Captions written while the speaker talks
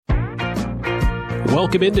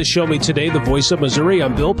Welcome into Show Me Today, the voice of Missouri.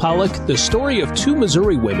 I'm Bill Pollock. The story of two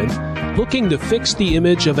Missouri women looking to fix the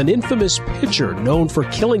image of an infamous pitcher known for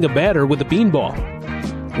killing a batter with a beanball.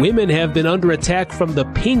 Women have been under attack from the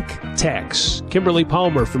pink tax. Kimberly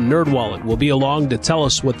Palmer from NerdWallet will be along to tell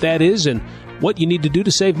us what that is and what you need to do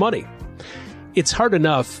to save money. It's hard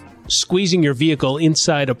enough squeezing your vehicle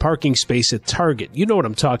inside a parking space at Target. You know what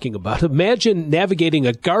I'm talking about. Imagine navigating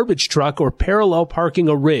a garbage truck or parallel parking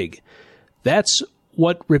a rig. That's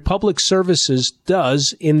what Republic Services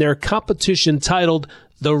does in their competition titled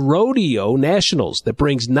the Rodeo Nationals that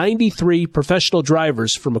brings 93 professional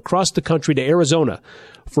drivers from across the country to Arizona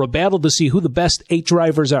for a battle to see who the best 8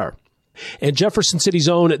 drivers are. And Jefferson City's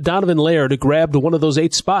own Donovan Laird grabbed one of those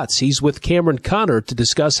 8 spots. He's with Cameron Connor to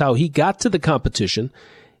discuss how he got to the competition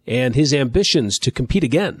and his ambitions to compete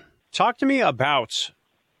again. Talk to me about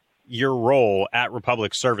your role at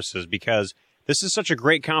Republic Services, because this is such a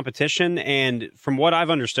great competition, and from what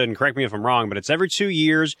I've understood, and correct me if I'm wrong, but it's every 2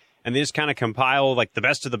 years, and they just kind of compile like the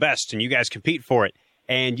best of the best, and you guys compete for it,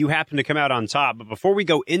 and you happen to come out on top. But before we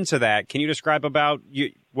go into that, can you describe about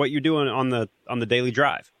what you're doing on the daily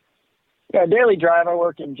drive? Yeah, daily drive. I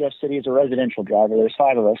work in Jeff City as a residential driver. There's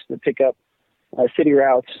 5 of us that pick up city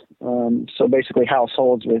routes, so basically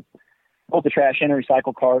households with both the trash and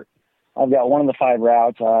recycle cart. I've got one of the 5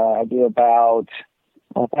 routes. I do about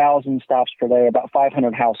 1,000 stops per day, about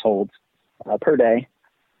 500 households per day.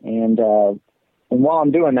 And while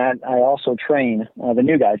I'm doing that, I also train the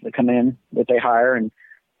new guys that come in that they hire, and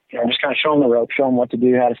just kind of show them the ropes, show them what to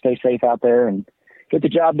do, how to stay safe out there and get the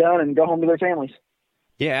job done and go home to their families.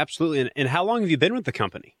 Yeah, absolutely. And how long have you been with the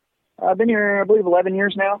company? I've been here, I believe, 11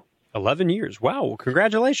 years now. 11 years. Wow. Well,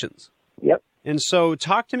 congratulations. Yep. And so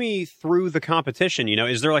talk to me through the competition.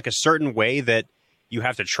 Is there like a certain way that you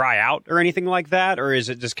have to try out or anything like that? Or is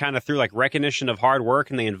it just kind of through like recognition of hard work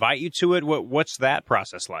and they invite you to it? What's that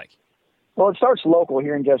process like? Well, it starts local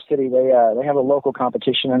here in Jeff City. They have a local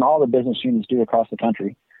competition, and all the business units do across the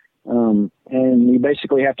country. And you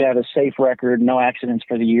basically have to have a safe record, no accidents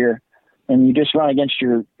for the year. And you just run against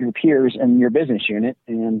your peers in your business unit.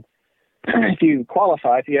 And if you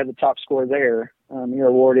qualify, if you have the top score there, you're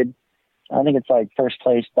awarded, I think it's like first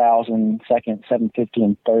place, 1,000, second, 750,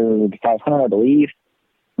 and third, 500, I believe.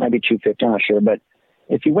 Might be 250, I'm not sure. But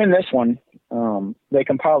if you win this one, they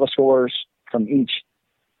compile the scores from each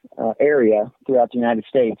area throughout the United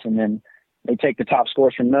States, and then they take the top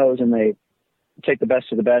scores from those, and they take the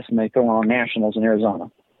best of the best, and they throw on nationals in Arizona.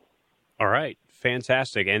 All right.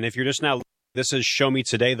 Fantastic. And if you're just now, this is Show Me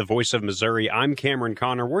Today, the voice of Missouri. I'm Cameron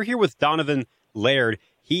Connor. We're here with Donovan Laird.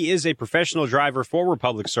 He is a professional driver for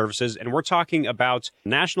Republic Services, and we're talking about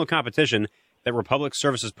national competition that Republic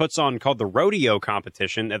Services puts on called the Rodeo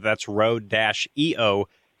Competition. That's Road-EO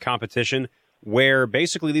competition, where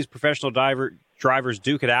basically these professional drivers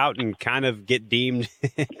duke it out and kind of get deemed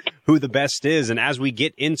who the best is. And as we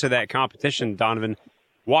get into that competition, Donovan,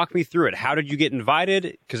 walk me through it. How did you get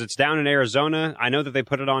invited? Because it's down in Arizona. I know that they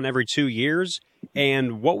put it on every 2 years.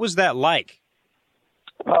 And what was that like?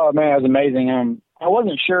 Oh, man, it was amazing. I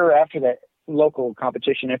wasn't sure after that local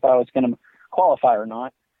competition if I was going to qualify or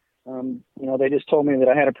not. They just told me that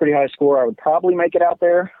I had a pretty high score. I would probably make it out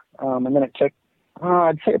there. And then it took,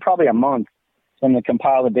 I'd say probably a month for them to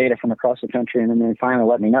compile the data from across the country. And then they finally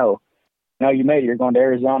let me know, you made it. You're going to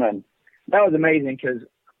Arizona. And that was amazing because,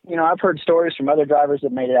 I've heard stories from other drivers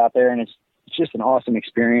that made it out there, and it's just an awesome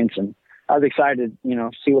experience. And I was excited,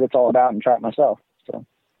 see what it's all about and try it myself. So,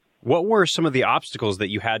 what were some of the obstacles that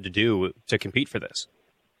you had to do to compete for this?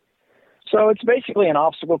 So it's basically an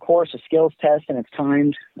obstacle course, a skills test, and it's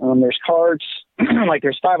timed. There's carts,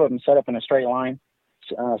 there's 5 of them set up in a straight line,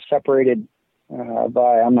 separated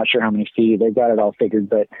by, I'm not sure how many feet. They've got it all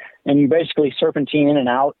figured, and you basically serpentine in and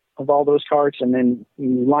out of all those carts, and then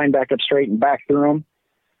you line back up straight and back through them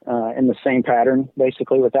in the same pattern,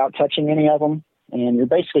 basically without touching any of them. And you're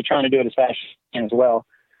basically trying to do it as fast as you can as well,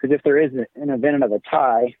 because if there is an event of a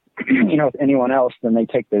tie, with anyone else, then they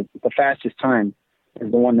take the fastest time is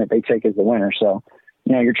the one that they take as the winner. So,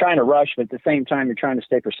 you're trying to rush, but at the same time, you're trying to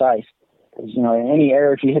stay precise. Because, any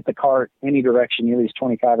error, if you hit the cart any direction, you lose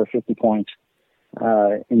 25 or 50 points.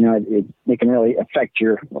 It can really affect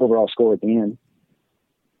your overall score at the end.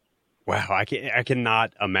 Wow, I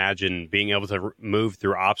cannot imagine being able to move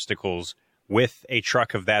through obstacles with a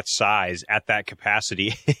truck of that size at that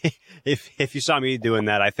capacity. If you saw me doing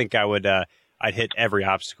that, I think I would. I'd hit every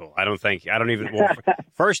obstacle.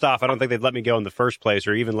 First off, I don't think they'd let me go in the first place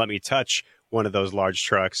or even let me touch one of those large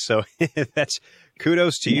trucks. So that's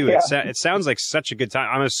kudos to you. Yeah. It sounds like such a good time.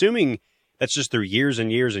 I'm assuming that's just through years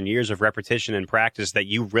and years and years of repetition and practice that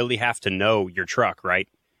you really have to know your truck, right?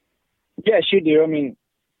 Yes, you do. I mean,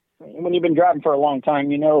 when you've been driving for a long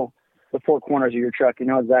time, you know the four corners of your truck. You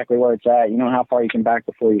know exactly where it's at. You know how far you can back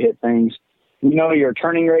before you hit things. You know your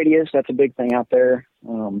turning radius. That's a big thing out there.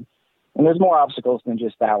 And there's more obstacles than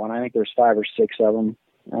just that one. I think there's 5 or 6 of them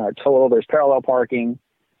total. There's parallel parking,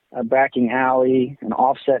 a backing alley, an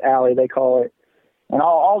offset alley, they call it. And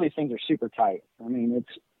all these things are super tight. I mean,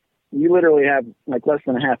 you literally have like less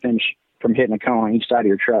than a half inch from hitting a cone on each side of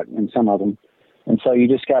your truck in some of them. And so you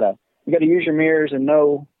just gotta use your mirrors and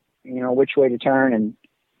know, which way to turn and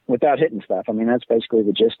without hitting stuff. I mean, that's basically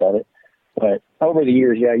the gist of it. But over the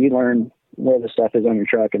years, yeah, you learn where the stuff is on your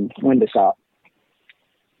truck and when to stop.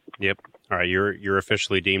 Yep. All right, you're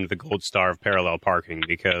officially deemed the gold star of parallel parking,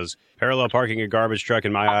 because parallel parking a garbage truck,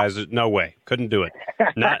 in my eyes, no way. Couldn't do it.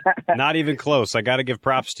 Not even close. I got to give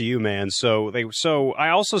props to you, man. So I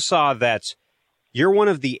also saw that you're one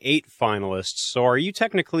of the 8 finalists. So are you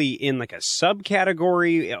technically in like a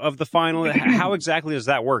subcategory of the final? How exactly does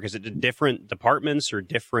that work? Is it different departments or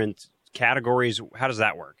different categories? How does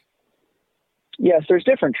that work? Yes, there's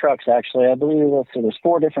different trucks, actually. I believe there's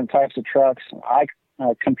 4 different types of trucks. I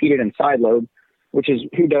competed in side load, which is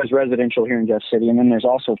who does residential here in Jeff City. And then there's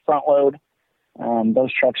also front load.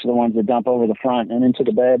 Those trucks are the ones that dump over the front and into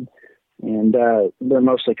the bed. And they're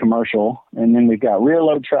mostly commercial. And then we've got rear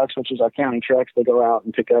load trucks, which is our county trucks. They go out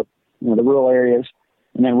and pick up the rural areas,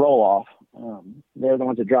 and then roll off. They're the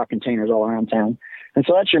ones that drop containers all around town. And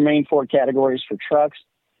so that's your main 4 categories for trucks.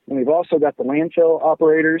 And we've also got the landfill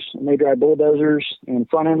operators, and they drive bulldozers and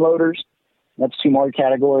front end loaders. That's 2 more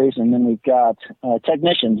categories. And then we've got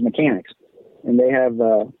technicians, mechanics, and they have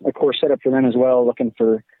a course set up for them as well, looking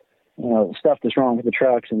for stuff that's wrong with the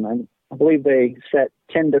trucks. And I believe they set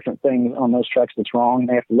 10 different things on those trucks that's wrong.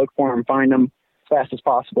 They have to look for them, find them as fast as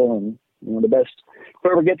possible, and the best,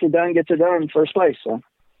 whoever gets it done in first place. So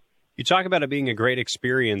you talk about it being a great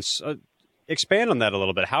experience. Expand on that a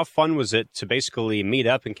little bit. How fun was it to basically meet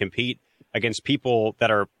up and compete against people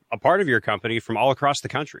that are a part of your company from all across the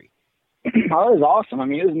country? Oh, it was awesome. I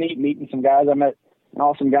mean, it was neat meeting some guys. I met an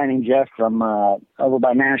awesome guy named Jeff from over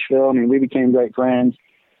by Nashville. I mean, we became great friends.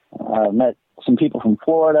 Met some people from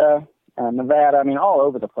Florida, Nevada. I mean, all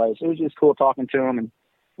over the place. It was just cool talking to them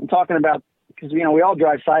and talking about, because, we all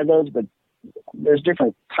drive side loads, but there's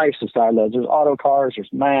different types of side loads. There's auto cars, there's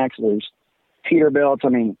Max, there's Peterbilts. I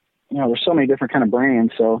mean, there's so many different kind of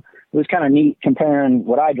brands. So it was kind of neat comparing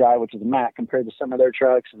what I drive, which is a Mack, compared to some of their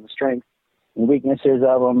trucks and the strength and weaknesses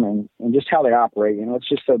of them and just how they operate. It's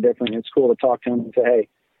just so different. It's cool to talk to them and say, hey,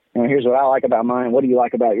 here's what I like about mine. What do you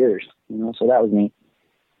like about yours? So that was neat.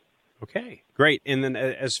 Okay, great. And then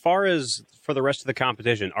as far as for the rest of the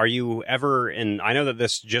competition, are you ever, and I know that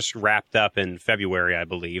this just wrapped up in February, I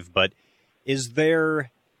believe, but is there,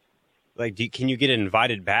 can you get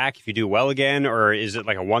invited back if you do well again, or is it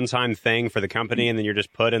like a one-time thing for the company and then you're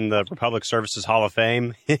just put in the Republic Services Hall of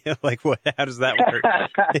Fame? How does that work?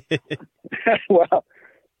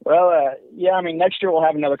 Yeah, I mean, next year we'll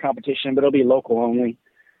have another competition, but it'll be local only.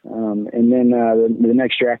 And then the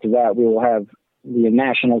next year after that, we will have the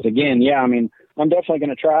nationals again. Yeah, I mean, I'm definitely going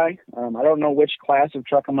to try. I don't know which class of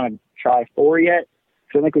truck I'm going to try for yet.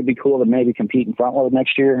 So I think it would be cool to maybe compete in front load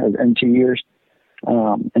next year or in 2 years,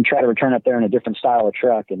 and try to return up there in a different style of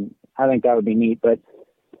truck. And I think that would be neat. But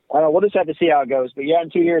we'll just have to see how it goes. But yeah, in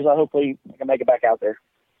 2 years, I hopefully can make it back out there.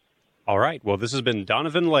 All right. Well, this has been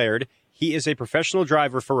Donovan Laird. He is a professional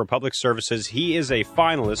driver for Republic Services. He is a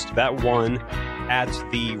finalist that won at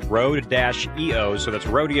the Road-EO, so that's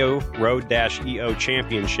Rodeo Road-EO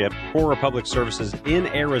Championship for Republic Services in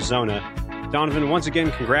Arizona. Donovan, once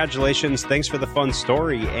again, congratulations. Thanks for the fun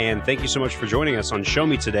story, and thank you so much for joining us on Show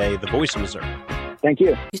Me Today, the Voice of Missouri. Thank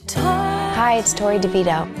you. Hi, it's Tori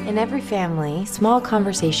DeVito. In every family, small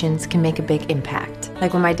conversations can make a big impact,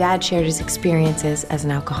 like when my dad shared his experiences as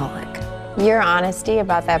an alcoholic. Your honesty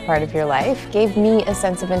about that part of your life gave me a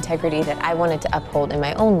sense of integrity that I wanted to uphold in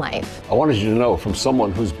my own life. I wanted you to know, from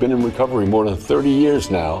someone who's been in recovery more than 30 years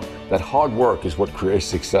now, that hard work is what creates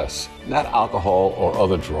success, not alcohol or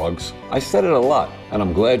other drugs. I said it a lot, and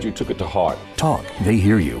I'm glad you took it to heart. Talk, they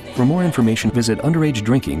hear you. For more information, visit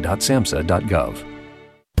underagedrinking.samhsa.gov.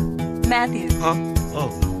 Matthew. Huh? Oh,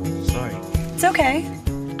 sorry. It's okay.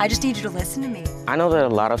 I just need you to listen to me. I know that a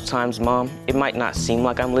lot of times, Mom, it might not seem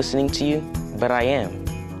like I'm listening to you, but I am.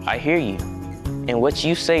 I hear you. And what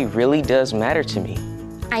you say really does matter to me.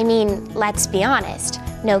 I mean, let's be honest.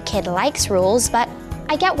 No kid likes rules, but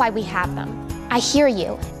I get why we have them. I hear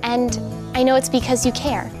you, and I know it's because you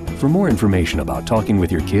care. For more information about talking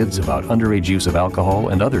with your kids about underage use of alcohol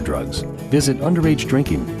and other drugs, visit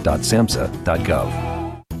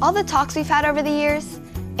underagedrinking.samhsa.gov. All the talks we've had over the years,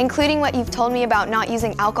 including what you've told me about not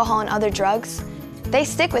using alcohol and other drugs, they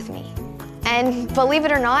stick with me. And believe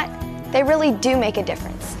it or not, they really do make a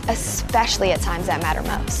difference, especially at times that matter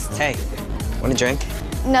most. Hey, want a drink?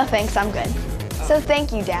 No thanks, I'm good. So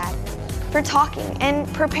thank you, Dad, for talking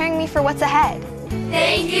and preparing me for what's ahead.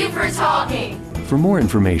 Thank you for talking. For more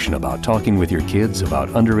information about talking with your kids about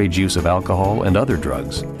underage use of alcohol and other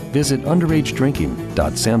drugs, visit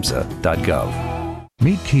underagedrinking.samhsa.gov.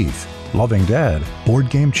 Meet Keith, loving dad, board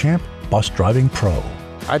game champ, bus driving pro.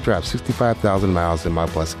 I drive 65,000 miles in my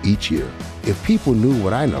bus each year. If people knew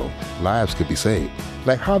what I know, lives could be saved.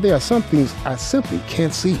 Like how there are some things I simply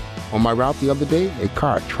can't see. On my route the other day, a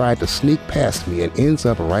car tried to sneak past me and ends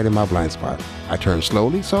up right in my blind spot. I turned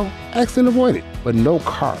slowly, so I accident avoided. But no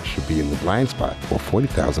car should be in the blind spot for a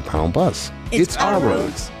 40,000-pound bus. It's our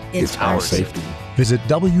roads. It's our safety. Visit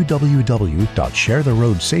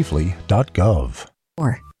www.sharetheroadsafely.gov.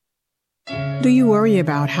 Do you worry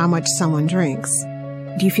about how much someone drinks?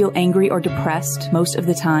 Do you feel angry or depressed most of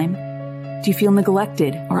the time? Do you feel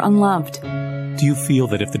neglected or unloved? Do you feel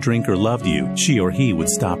that if the drinker loved you, she or he would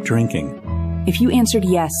stop drinking? If you answered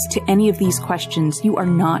yes to any of these questions, you are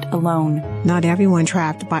not alone. Not everyone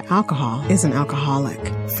trapped by alcohol is an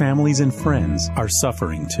alcoholic. Families and friends are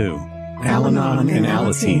suffering too. Al-Anon and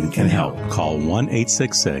Alateen can help. Call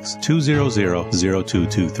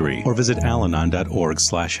 1-866-200-0223 or visit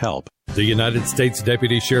alanon.org/help. The United States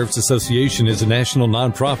Deputy Sheriff's Association is a national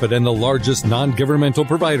nonprofit and the largest non-governmental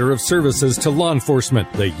provider of services to law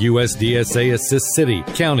enforcement. The USDSA assists city,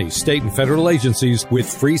 county, state, and federal agencies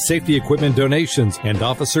with free safety equipment donations and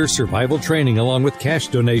officer survival training, along with cash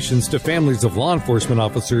donations to families of law enforcement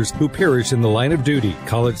officers who perish in the line of duty,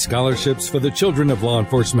 college scholarships for the children of law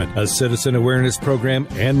enforcement, a citizen awareness program,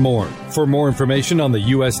 and more. For more information on the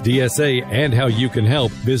USDSA and how you can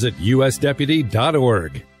help, visit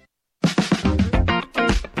usdeputy.org.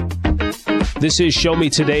 This is Show Me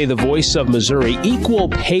Today, the voice of Missouri. Equal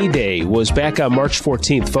Pay Day was back on March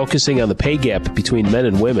 14th, focusing on the pay gap between men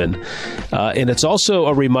and women. And it's also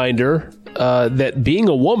a reminder that being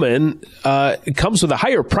a woman comes with a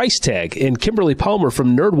higher price tag. And Kimberly Palmer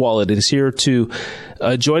from NerdWallet is here to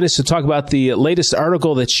join us to talk about the latest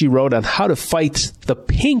article that she wrote on how to fight the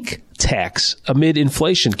pink tax amid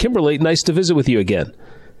inflation. Kimberly, nice to visit with you again.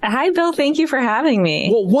 Hi, Bill. Thank you for having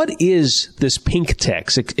me. Well, what is this pink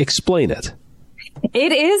tax? Explain it.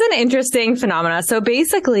 It is an interesting phenomenon. So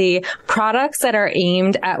basically, products that are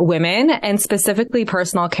aimed at women, and specifically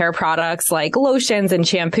personal care products like lotions and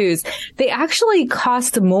shampoos, they actually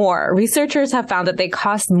cost more. Researchers have found that they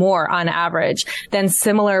cost more on average than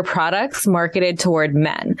similar products marketed toward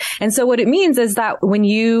men. And so what it means is that when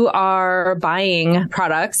you are buying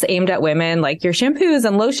products aimed at women, like your shampoos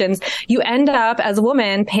and lotions, you end up as a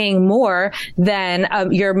woman paying more than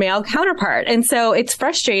your male counterpart. And so it's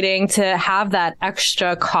frustrating to have that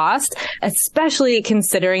extra cost, especially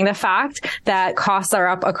considering the fact that costs are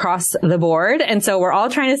up across the board. And so we're all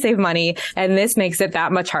trying to save money, and this makes it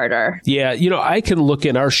that much harder. Yeah, you know, I can look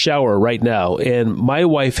in our shower right now, and my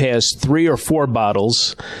wife has 3 or 4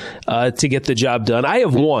 bottles to get the job done. I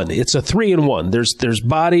have one. It's a 3-in-1. There's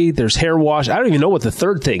body, there's hair wash. I don't even know what the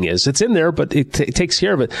third thing is. It's in there, but it takes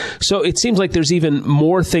care of it. So it seems like there's even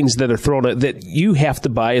more things that are thrown at that you have to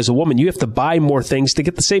buy as a woman. You have to buy more things to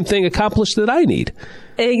get the same thing accomplished that I need.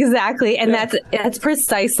 Exactly. And that's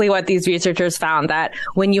precisely what these researchers found, that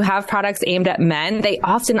when you have products aimed at men, they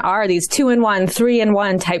often are these 2-in-1,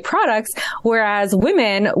 3-in-1 type products, whereas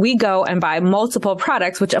women, we go and buy multiple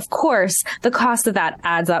products, which of course the cost of that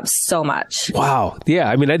adds up so much. Wow. Yeah.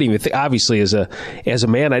 I mean, I didn't even think, obviously as a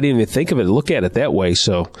man, I didn't even think of it, look at it that way.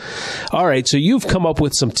 So, all right. So you've come up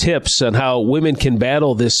with some tips on how women can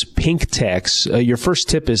battle this pink tax. Your first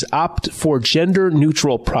tip is opt for gender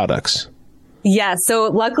neutral products. Yes. So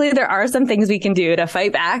luckily there are some things we can do to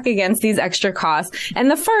fight back against these extra costs.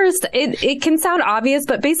 And the first, it can sound obvious,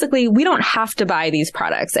 but basically we don't have to buy these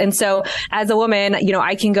products. And so as a woman, you know,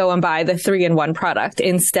 I can go and buy the 3-in-1 product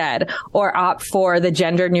instead, or opt for the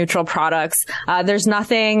gender neutral products. There's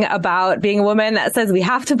nothing about being a woman that says we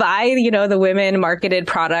have to buy, you know, the women marketed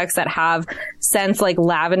products that have scents like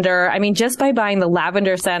lavender. I mean, just by buying the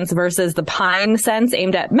lavender scents versus the pine scents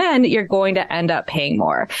aimed at men, you're going to end up paying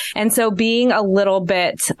more. And so being a little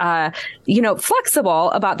bit,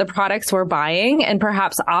 flexible about the products we're buying, and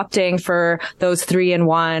perhaps opting for those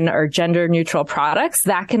 3-in-1 or gender neutral products,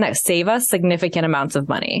 that can save us significant amounts of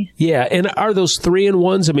money. Yeah. And are those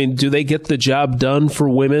 3-in-1s, I mean, do they get the job done for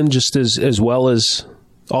women just as well as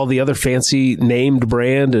all the other fancy named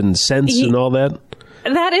brand and scents and all that?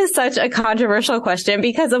 That is such a controversial question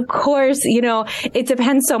because, of course, it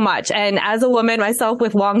depends so much. And as a woman myself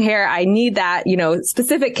with long hair, I need that,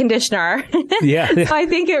 specific conditioner. Yeah. So I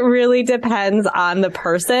think it really depends on the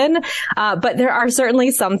person. But there are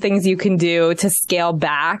certainly some things you can do to scale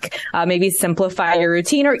back, maybe simplify your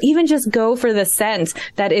routine, or even just go for the scent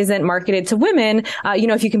that isn't marketed to women.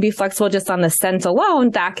 If you can be flexible just on the scent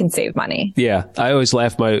alone, that can save money. Yeah. I always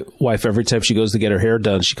laugh. My wife, every time she goes to get her hair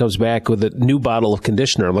done, she comes back with a new bottle of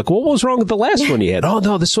conditioner. I'm like, what was wrong with the last one you had? Oh,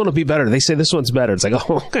 no, this one will be better. They say this one's better. It's like,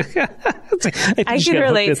 oh. I can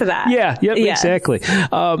relate to that. Yeah, yep, yes. Exactly.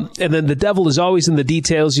 And then the devil is always in the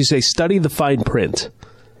details. You say, study the fine print.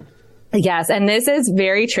 Yes. And this is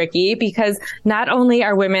very tricky because not only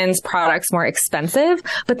are women's products more expensive,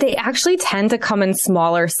 but they actually tend to come in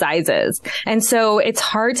smaller sizes. And so it's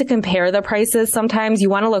hard to compare the prices. Sometimes you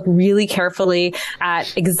want to look really carefully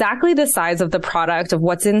at exactly the size of the product, of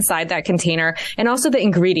what's inside that container, and also the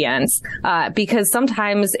ingredients, because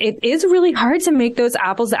sometimes it is really hard to make those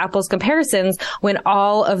apples to apples comparisons when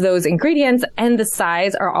all of those ingredients and the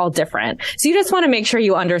size are all different. So you just want to make sure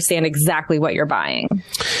you understand exactly what you're buying.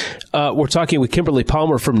 We're talking with Kimberly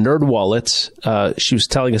Palmer from NerdWallet. She was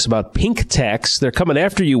telling us about pink tax. They're coming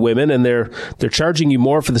after you women, and they're charging you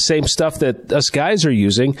more for the same stuff that us guys are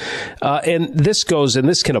using. And this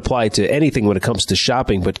can apply to anything when it comes to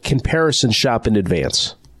shopping, but comparison shop in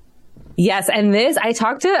advance. Yes. And I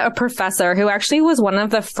talked to a professor who actually was one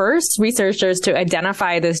of the first researchers to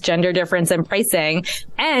identify this gender difference in pricing.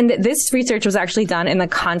 And this research was actually done in the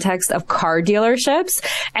context of car dealerships.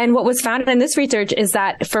 And what was found in this research is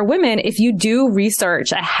that for women, if you do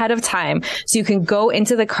research ahead of time, so you can go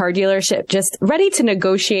into the car dealership just ready to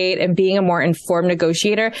negotiate and being a more informed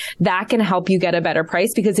negotiator, that can help you get a better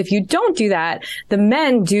price. Because if you don't do that, the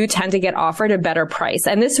men do tend to get offered a better price.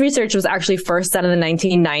 And this research was actually first done in the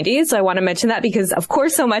 1990s. So I want to mention that because, of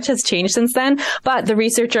course, so much has changed since then. But the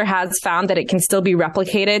researcher has found that it can still be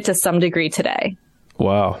replicated to some degree today.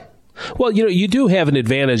 Wow. Well, you do have an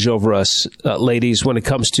advantage over us, ladies, when it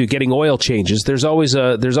comes to getting oil changes. There's always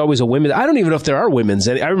a women. I don't even know if there are women's.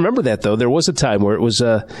 I remember that, though. There was a time where it was,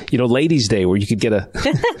 Ladies' Day, where you could get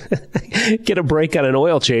a break on an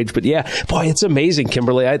oil change. But yeah, boy, it's amazing,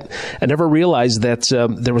 Kimberly. I never realized that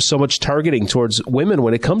there was so much targeting towards women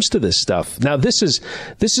when it comes to this stuff. Now, this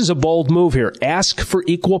is a bold move here. Ask for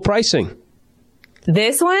equal pricing.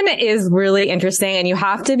 This one is really interesting, and you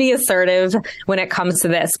have to be assertive when it comes to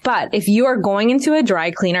this. But if you are going into a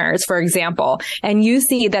dry cleaners, for example, and you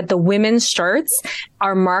see that the women's shirts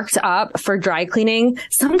are marked up for dry cleaning,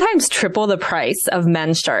 sometimes triple the price of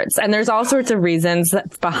men's shirts. And there's all sorts of reasons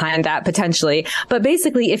behind that potentially. But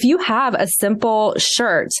basically, if you have a simple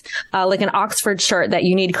shirt, like an Oxford shirt that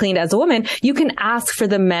you need cleaned as a woman, you can ask for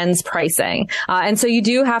the men's pricing. And so you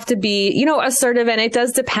do have to be, assertive, and it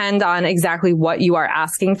does depend on exactly what you are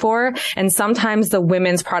asking for. And sometimes the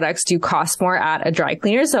women's products do cost more at a dry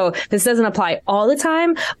cleaner. So this doesn't apply all the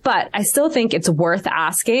time, but I still think it's worth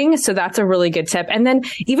asking. So that's a really good tip. And then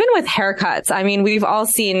even with haircuts, I mean, we've all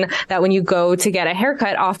seen that when you go to get a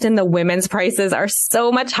haircut, often the women's prices are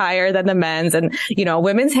so much higher than the men's. And,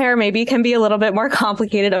 women's hair maybe can be a little bit more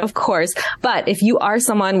complicated, of course. But if you are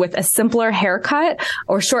someone with a simpler haircut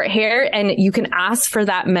or short hair and you can ask for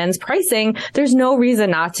that men's pricing, there's no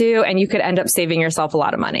reason not to. And you could end up saving yourself a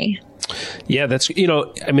lot of money. Yeah, that's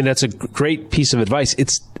a great piece of advice.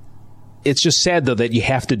 It's just sad, though, that you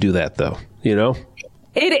have to do that, though, It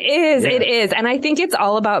is. Yeah. It is. And I think it's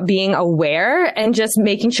all about being aware and just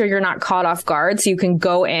making sure you're not caught off guard so you can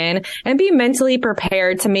go in and be mentally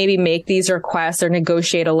prepared to maybe make these requests or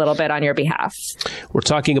negotiate a little bit on your behalf. We're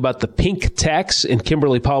talking about the pink tax, and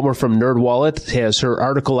Kimberly Palmer from NerdWallet has her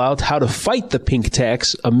article out, How to Fight the Pink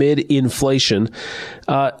Tax Amid Inflation.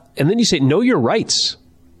 And then you say, know your rights.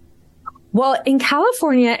 Well, in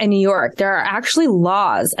California and New York, there are actually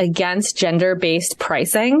laws against gender-based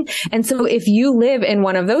pricing. And so if you live in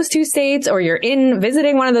one of those two states or you're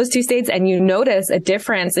visiting one of those two states and you notice a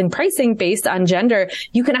difference in pricing based on gender,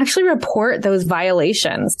 you can actually report those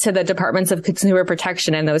violations to the Departments of Consumer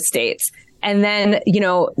Protection in those states. And then,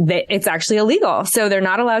 it's actually illegal. So they're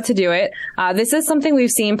not allowed to do it. This is something we've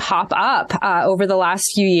seen pop up over the last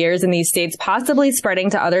few years in these states, possibly spreading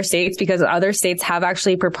to other states because other states have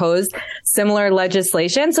actually proposed similar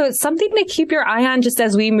legislation. So it's something to keep your eye on just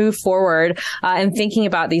as we move forward and thinking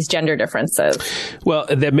about these gender differences. Well,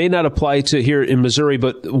 that may not apply to here in Missouri,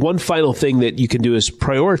 but one final thing that you can do is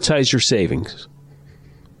prioritize your savings.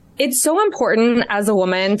 It's so important as a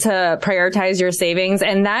woman to prioritize your savings.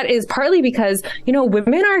 And that is partly because,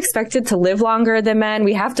 women are expected to live longer than men.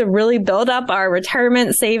 We have to really build up our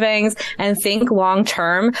retirement savings and think long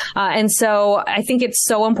term. And so I think it's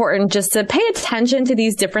so important just to pay attention to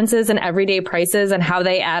these differences in everyday prices and how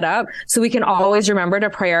they add up so we can always remember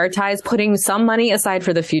to prioritize putting some money aside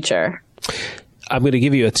for the future. I'm going to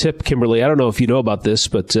give you a tip, Kimberly. I don't know if you know about this,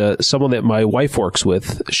 but someone that my wife works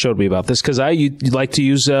with showed me about this because I like to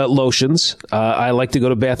use lotions. I like to go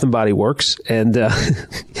to Bath and Body Works. And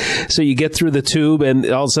so you get through the tube and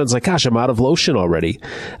all of a sudden it's like, gosh, I'm out of lotion already.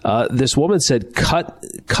 This woman said, cut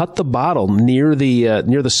the bottle near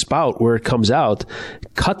the spout where it comes out.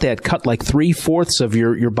 Cut like 3/4 of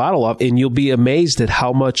your bottle off, and you'll be amazed at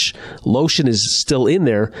how much lotion is still in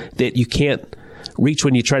there that you can't reach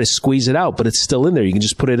when you try to squeeze it out, but it's still in there. You can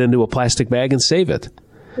just put it into a plastic bag and save it.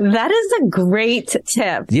 That is a great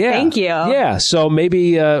tip. Yeah. Thank you. Yeah. So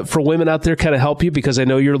maybe for women out there, kind of help you because I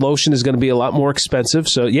know your lotion is going to be a lot more expensive.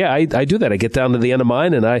 So yeah, I do that. I get down to the end of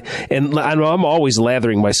mine and I'm always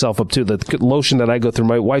lathering myself up too. The lotion that I go through,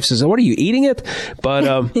 my wife says, "What are you eating it?"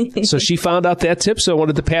 But so she found out that tip, so I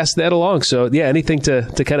wanted to pass that along. So yeah, anything to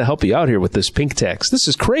kind of help you out here with this pink tax. This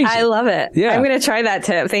is crazy. I love it. Yeah. I'm going to try that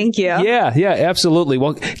tip. Thank you. Yeah, absolutely.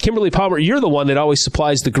 Well, Kimberly Palmer, you're the one that always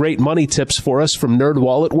supplies the great money tips for us from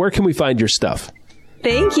NerdWallet. Where can we find your stuff?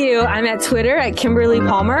 Thank you. I'm at Twitter at Kimberly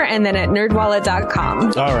Palmer and then at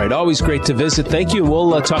nerdwallet.com. All right. Always great to visit. Thank you.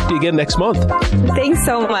 We'll talk to you again next month. Thanks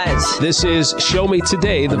so much. This is Show Me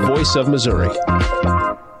Today, the voice of Missouri.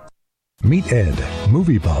 Meet Ed,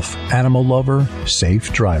 movie buff, animal lover,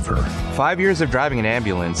 safe driver. 5 years of driving an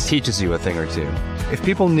ambulance teaches you a thing or two. If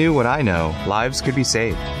people knew what I know, lives could be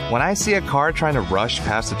saved. When I see a car trying to rush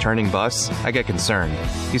past a turning bus, I get concerned.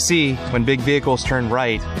 You see, when big vehicles turn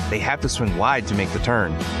right, they have to swing wide to make the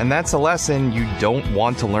turn. And that's a lesson you don't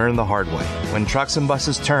want to learn the hard way. When trucks and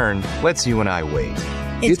buses turn, let's you and I wait.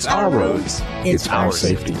 It's our roads. It's our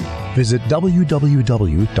safety. Visit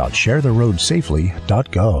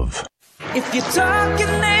www.sharetheroadsafely.gov. If you're talking,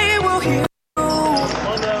 they will hear you.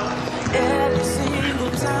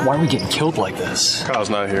 Why are we getting killed like this? Kyle's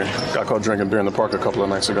not here. Got caught drinking beer in the park a couple of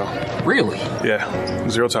nights ago. Really? Yeah.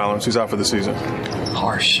 0 tolerance. He's out for the season.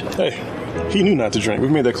 Harsh. Hey, he knew not to drink.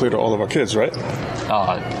 We've made that clear to all of our kids, right?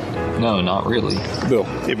 No, not really. Bill,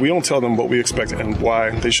 if we don't tell them what we expect and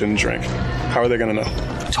why they shouldn't drink, how are they going to know?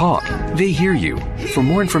 Talk. They hear you. For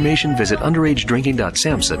more information, visit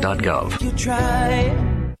underagedrinking.samhsa.gov. You try.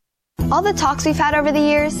 All the talks we've had over the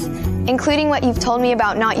years, including what you've told me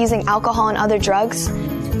about not using alcohol and other drugs,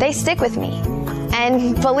 they stick with me.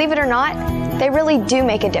 And believe it or not, they really do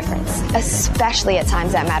make a difference, especially at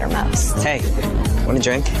times that matter most. Hey, want a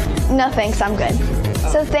drink? No thanks, I'm good.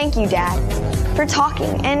 So thank you, Dad, for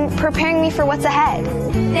talking and preparing me for what's ahead.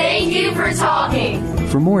 Thank you for talking.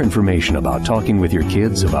 For more information about talking with your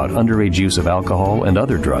kids about underage use of alcohol and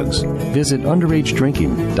other drugs, visit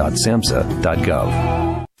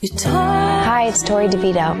underagedrinking.samhsa.gov. Hi, it's Tori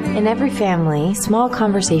DeVito. In every family, small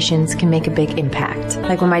conversations can make a big impact,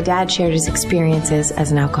 like when my dad shared his experiences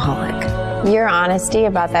as an alcoholic. Your honesty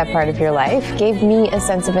about that part of your life gave me a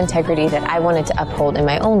sense of integrity that I wanted to uphold in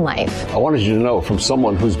my own life. I wanted you to know from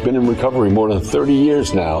someone who's been in recovery more than 30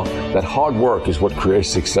 years now that hard work is what creates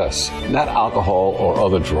success, not alcohol or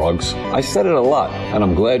other drugs. I said it a lot, and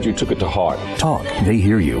I'm glad you took it to heart. Talk. They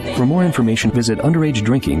hear you. For more information, visit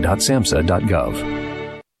underagedrinking.samhsa.gov.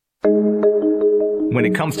 When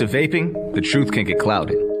it comes to vaping, the truth can get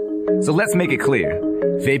clouded. So let's make it clear.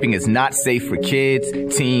 Vaping is not safe for kids,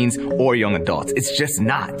 teens, or young adults. It's just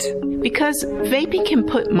not. Because vaping can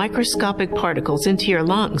put microscopic particles into your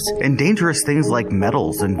lungs. And dangerous things like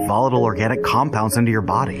metals and volatile organic compounds into your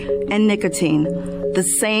body. And nicotine, the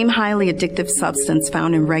same highly addictive substance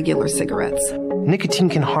found in regular cigarettes. Nicotine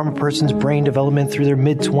can harm a person's brain development through their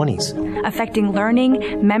mid-20s. Affecting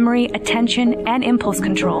learning, memory, attention, and impulse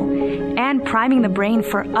control, and priming the brain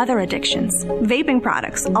for other addictions. Vaping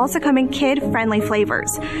products also come in kid-friendly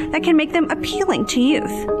flavors that can make them appealing to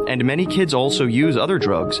youth. And many kids also use other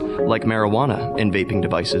drugs, like marijuana, in vaping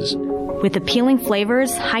devices. With appealing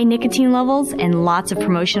flavors, high nicotine levels, and lots of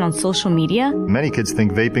promotion on social media, many kids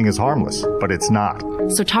think vaping is harmless, but it's not.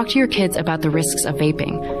 So talk to your kids about the risks of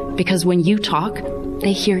vaping, because when you talk,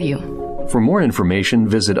 they hear you. For more information,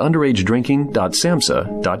 visit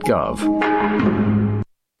underagedrinking.samhsa.gov.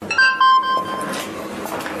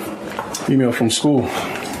 Email from school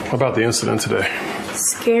about the incident today.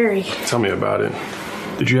 Scary. Tell me about it.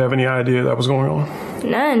 Did you have any idea that was going on?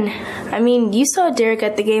 None. I mean, you saw Derek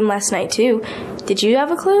at the game last night, too. Did you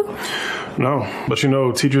have a clue? No, but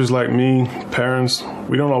teachers like me, parents,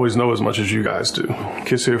 we don't always know as much as you guys do.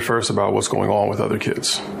 Kids hear first about what's going on with other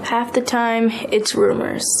kids. Half the time, it's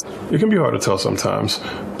rumors. It can be hard to tell sometimes,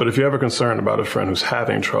 but if you're ever concerned about a friend who's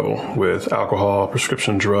having trouble with alcohol,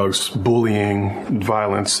 prescription drugs, bullying,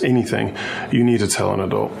 violence, anything, you need to tell an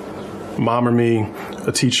adult. Mom or me,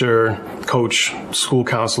 a teacher, coach, school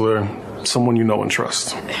counselor, someone you know and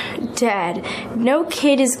trust. Dad, no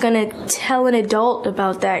kid is gonna tell an adult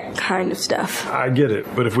about that kind of stuff. I get it,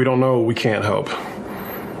 but if we don't know, we can't help.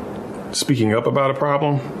 Speaking up about a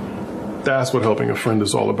problem, that's what helping a friend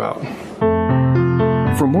is all about.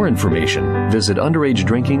 For more information, visit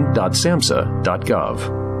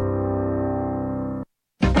underagedrinking.samhsa.gov.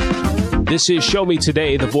 This is Show Me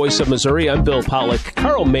Today, the voice of Missouri. I'm Bill Pollack.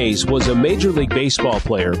 Carl Mays was a Major League Baseball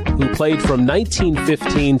player who played from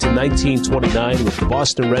 1915 to 1929 with the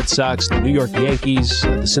Boston Red Sox, the New York Yankees,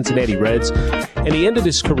 the Cincinnati Reds, and he ended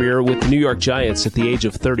his career with the New York Giants at the age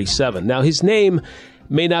of 37. Now, his name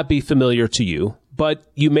may not be familiar to you, but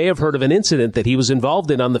you may have heard of an incident that he was involved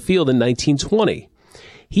in on the field in 1920.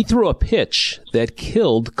 He threw a pitch that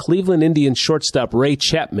killed Cleveland Indians shortstop Ray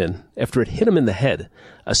Chapman after it hit him in the head.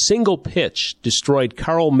 A single pitch destroyed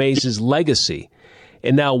Carl Mays' legacy.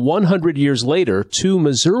 And now, 100 years later, 2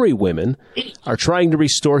 Missouri women are trying to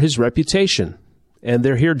restore his reputation. And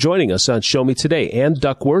they're here joining us on Show Me Today. Ann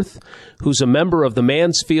Duckworth, who's a member of the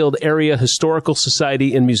Mansfield Area Historical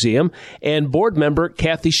Society and Museum, and board member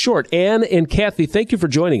Kathy Short. Ann and Kathy, thank you for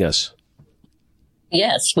joining us.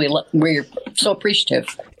 Yes, we're so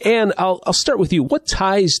appreciative. And I'll start with you. What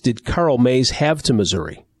ties did Carl Mays have to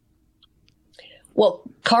Missouri? Well,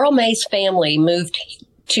 Carl Mays' family moved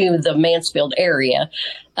to the Mansfield area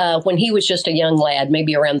when he was just a young lad,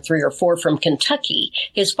 maybe around 3 or 4 from Kentucky.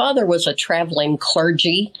 His father was a traveling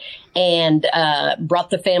clergy and brought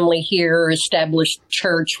the family here, established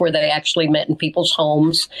church where they actually met in people's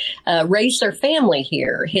homes, raised their family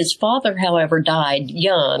here. His father, however, died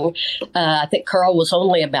young. I think Carl was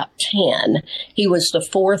only about 10. He was the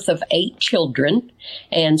 4th of 8 children.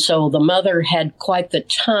 And so the mother had quite the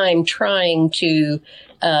time trying to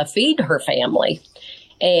feed her family.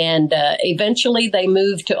 And eventually they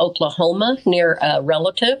moved to Oklahoma near a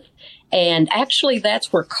relative. And actually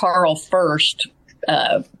that's where Carl first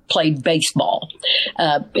played baseball.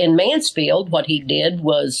 In Mansfield, what he did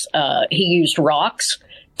was he used rocks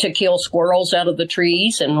to kill squirrels out of the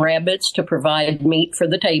trees and rabbits to provide meat for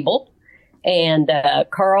the table. And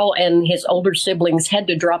Carl and his older siblings had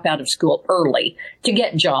to drop out of school early to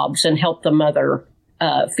get jobs and help the mother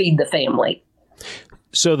feed the family.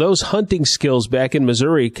 So those hunting skills back in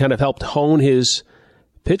Missouri kind of helped hone his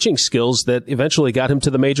pitching skills that eventually got him to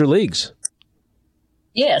the major leagues.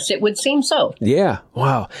 Yes, it would seem so. Yeah.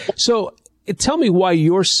 Wow. So tell me why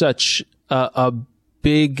you're such a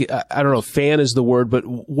big, I don't know if fan is the word, but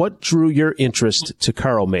what drew your interest to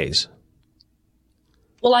Carl Mays?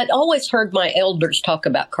 Well, I'd always heard my elders talk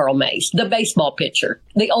about Carl Mays, the baseball pitcher,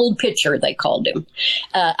 the old pitcher, they called him.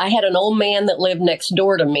 I had an old man that lived next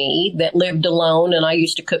door to me that lived alone, and I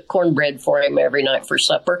used to cook cornbread for him every night for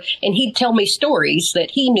supper. And he'd tell me stories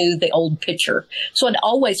that he knew the old pitcher. So I'd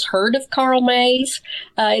always heard of Carl Mays.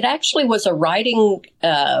 It actually was a writing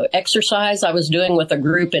exercise I was doing with a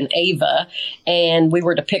group in Ava, and we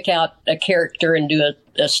were to pick out a character and do a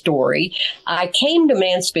story. I came to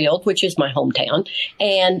Mansfield, which is my hometown,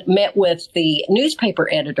 and met with the newspaper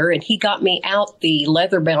editor, and he got me out the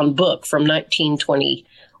leather-bound book from 1920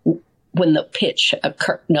 when the pitch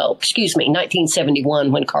occurred.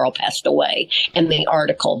 1971 when Carl passed away, and the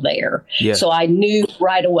article there. Yeah. So I knew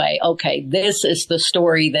right away, okay, this is the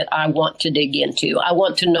story that I want to dig into. I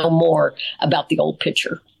want to know more about the old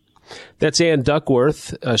pitcher. That's Ann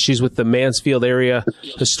Duckworth. She's with the Mansfield Area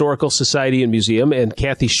Historical Society and Museum, and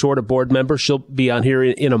Kathy Short, a board member. She'll be on here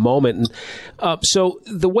in a moment. And, so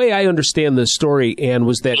the way I understand the story, Ann,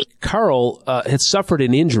 was that Carl had suffered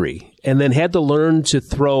an injury and then had to learn to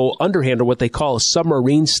throw underhand, or what they call a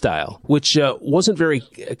submarine style, which wasn't very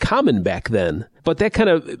common back then. But that kind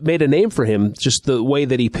of made a name for him, just the way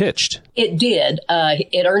that he pitched. It did.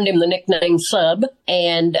 It earned him the nickname Sub,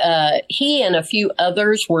 and he and a few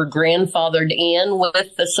others were grandfathered in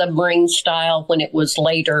with the submarine style when it was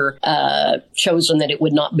later chosen that it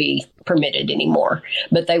would not be permitted anymore.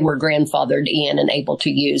 But they were grandfathered in and able to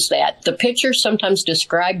use that. The pitcher sometimes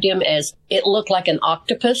described him as it looked like an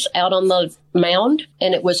octopus out on the mound,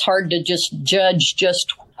 and it was hard to just judge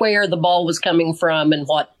just where the ball was coming from and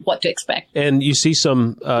what to expect. And you see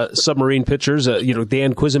some submarine pitchers,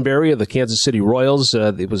 Dan Quisenberry of the Kansas City Royals.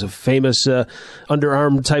 It was a famous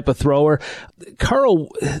underarm type of thrower. Carl,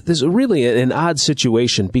 this is really an odd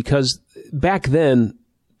situation because back then,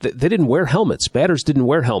 they didn't wear helmets. Batters didn't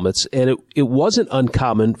wear helmets, and it wasn't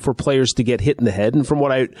uncommon for players to get hit in the head. And from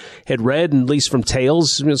what I had read, and at least from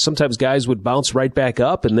tales, sometimes guys would bounce right back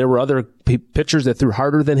up, and there were other pitchers that threw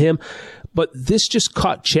harder than him. But this just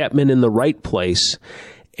caught Chapman in the right place.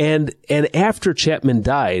 And after Chapman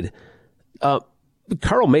died,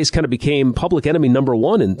 Carl Mays kind of became public enemy number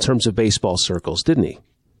one in terms of baseball circles, didn't he?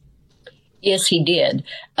 Yes, he did.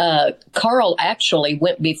 Carl actually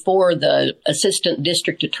went before the assistant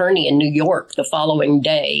district attorney in New York the following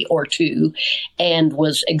day or two and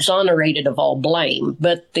was exonerated of all blame.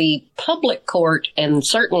 But the public court and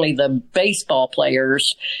certainly the baseball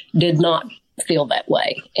players did not feel that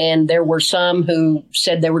way. And there were some who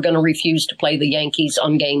said they were going to refuse to play the Yankees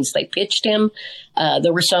on games they pitched him.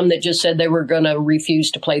 There were some that just said they were going to refuse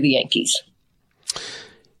to play the Yankees.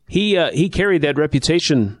 He carried that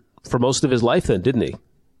reputation for most of his life then, didn't he?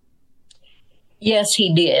 Yes,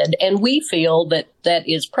 he did. And we feel that that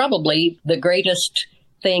is probably the greatest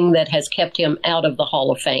thing that has kept him out of the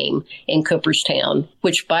Hall of Fame in Cooperstown,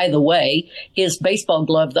 which, by the way, his baseball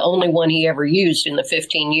glove, the only one he ever used in the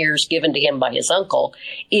 15 years given to him by his uncle,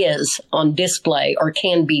 is on display or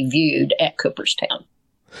can be viewed at Cooperstown.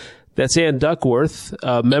 That's Ann Duckworth,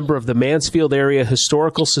 a member of the Mansfield Area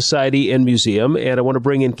Historical Society and Museum. And I want to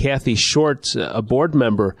bring in Kathy Short, a board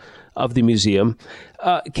member of the museum.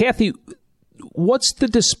 Kathy, what's the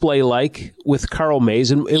display like with Carl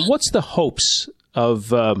Mays, and what's the hopes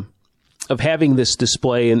of having this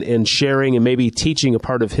display and sharing and maybe teaching a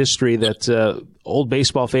part of history that old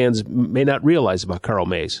baseball fans may not realize about Carl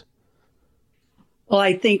Mays? Well,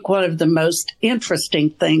 I think one of the most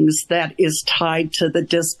interesting things that is tied to the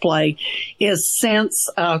display is since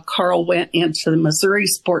Carl went into the Missouri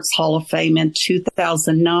Sports Hall of Fame in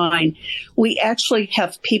 2009, we actually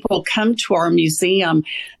have people come to our museum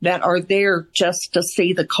that are there just to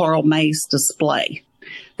see the Carl Mays display.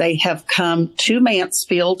 They have come to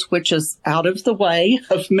Mansfield, which is out of the way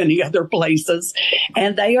of many other places,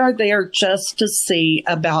 and they are there just to see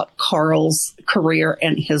about Carl's career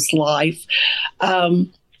and his life.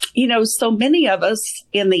 So many of us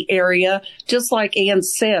in the area, just like Ann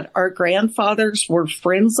said, our grandfathers were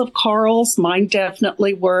friends of Carl's. Mine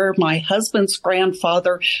definitely were. My husband's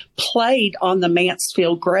grandfather played on the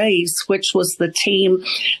Mansfield Grays, which was the team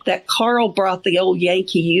that Carl brought the old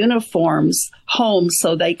Yankee uniforms home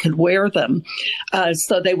so they could wear them,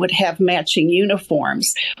 so they would have matching uniforms.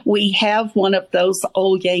 We have one of those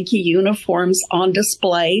old Yankee uniforms on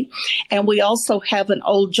display, and we also have an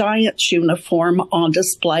old Giants uniform on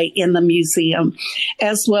display in the museum,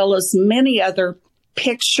 as well as many other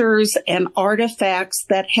pictures and artifacts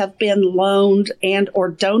that have been loaned and or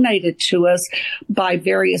donated to us by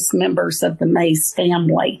various members of the Mays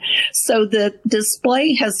family. So the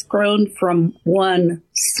display has grown from one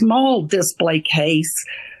small display case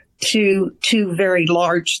to two very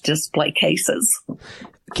large display cases.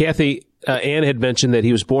 Kathy, Ann had mentioned that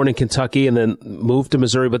he was born in Kentucky and then moved to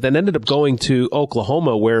Missouri, but then ended up going to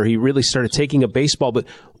Oklahoma, where he really started taking up baseball. But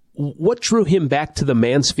what drew him back to the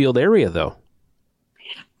Mansfield area, though?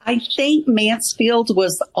 I think Mansfield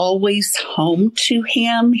was always home to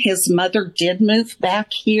him. His mother did move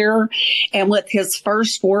back here, and with his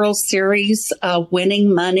first World Series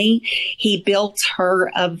winning money, he built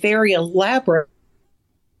her a very elaborate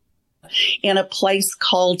in a place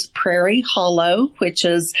called Prairie Hollow, which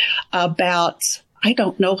is about, I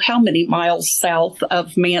don't know how many miles south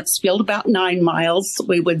of Mansfield, about 9 miles,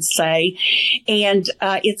 we would say. And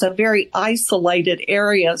it's a very isolated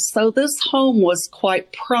area. So this home was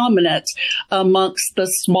quite prominent amongst the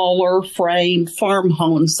smaller frame farm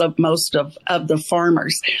homes of most of the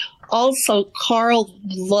farmers. Also, Carl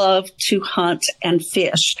loved to hunt and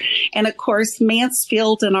fish. And of course,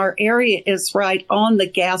 Mansfield in our area is right on the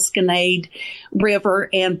Gasconade River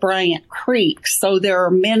and Bryant Creek. So there are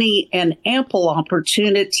many and ample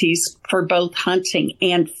opportunities for both hunting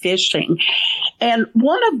and fishing. And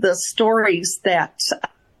one of the stories that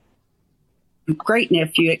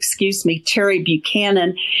great-nephew, Terry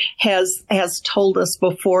Buchanan has told us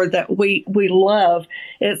before that we love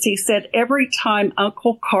is he said every time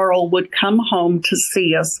Uncle Carl would come home to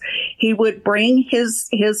see us, he would bring his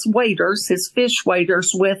waders, his fish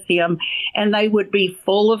waders with him, and they would be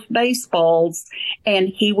full of baseballs, and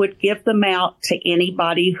he would give them out to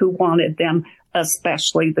anybody who wanted them.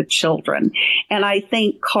 especially the children. And I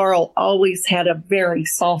think Carl always had a very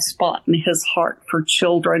soft spot in his heart for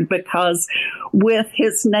children, because with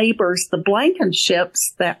his neighbors, the Blankenships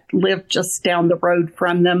that lived just down the road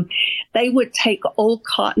from them, they would take old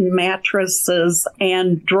cotton mattresses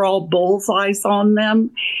and draw bullseyes on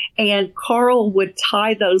them. And Carl would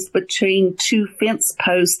tie those between two fence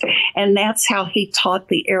posts, and that's how he taught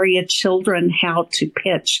the area children how to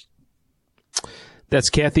pitch. That's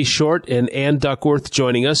Kathy Short and Ann Duckworth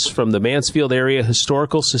joining us from the Mansfield Area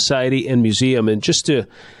Historical Society and Museum. And just to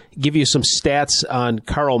give you some stats on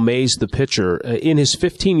Carl Mays, the pitcher, in his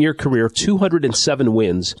 15-year career, 207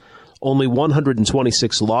 wins, only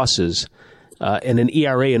 126 losses, and an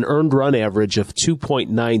ERA, an earned run average of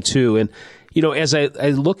 2.92. And, you know, as I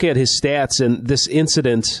look at his stats, and this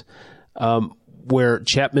incident where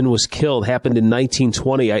Chapman was killed happened in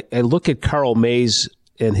 1920, I look at Carl Mays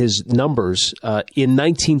and his numbers. In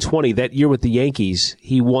 1920, that year with the Yankees,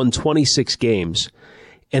 he won 26 games.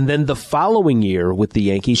 And then the following year with the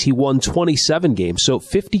Yankees, he won 27 games. So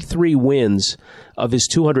 53 wins of his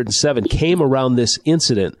 207 came around this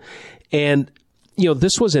incident. And, you know,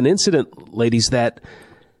 this was an incident, ladies, that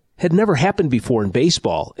had never happened before in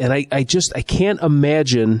baseball. And I can't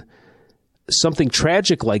imagine something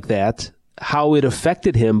tragic like that, how it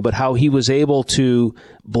affected him, but how he was able to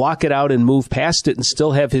block it out and move past it and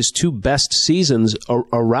still have his two best seasons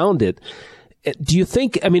around it. Do you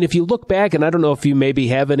think, I mean, if you look back, and I don't know if you maybe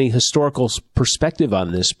have any historical perspective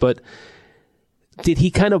on this, but did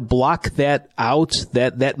he kind of block that out,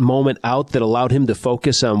 that moment out that allowed him to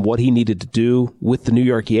focus on what he needed to do with the New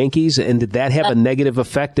York Yankees? And did that have a negative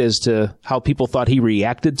effect as to how people thought he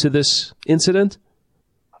reacted to this incident?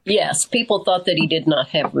 Yes, people thought that he did not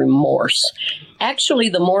have remorse. Actually,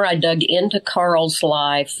 the more I dug into Carl's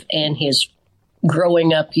life and his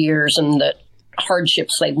growing up years and the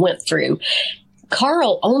hardships they went through,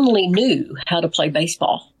 Carl only knew how to play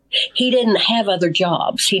baseball. He didn't have other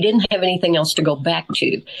jobs. He didn't have anything else to go back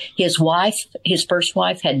to. His first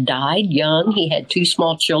wife had died young. He had two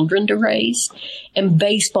small children to raise, and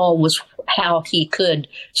baseball was how he could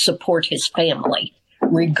support his family,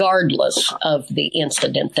 regardless of the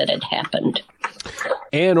incident that had happened.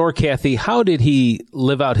 Ann or Kathy, how did he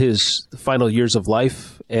live out his final years of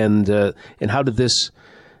life, and how did this?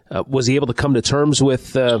 Was he able to come to terms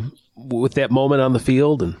with that moment on the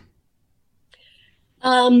field?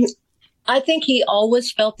 And I think he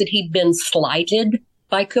always felt that he'd been slighted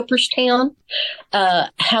by Cooperstown.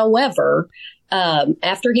 However,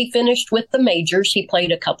 after he finished with the majors, he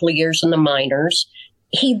played a couple of years in the minors.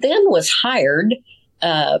 He then was hired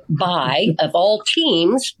by, of all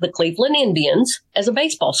teams, the Cleveland Indians as a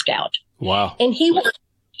baseball scout. Wow. And he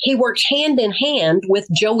worked hand in hand with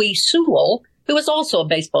Joey Sewell, who was also a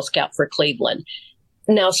baseball scout for Cleveland.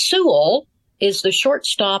 Now, Sewell is the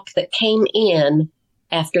shortstop that came in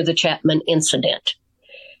after the Chapman incident.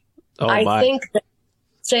 Oh, I think that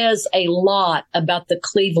says a lot about the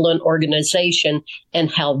Cleveland organization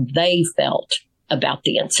and how they felt about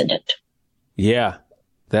the incident. Yeah,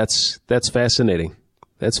 that's fascinating.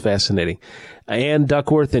 That's fascinating. Ann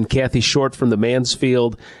Duckworth and Kathy Short from the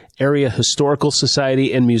Mansfield Area Historical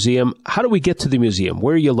Society and Museum. How do we get to the museum?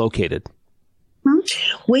 Where are you located?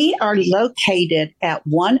 We are located at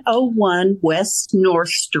 101 West North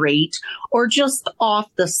Street, or just off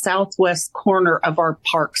the southwest corner of our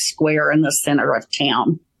Park Square in the center of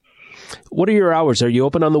town. What are your hours? Are you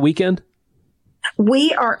open on the weekend?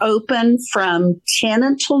 We are open from 10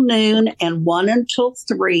 until noon and 1 until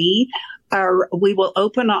 3. We will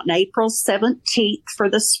open on April 17th for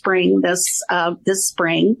the spring, this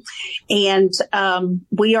spring. And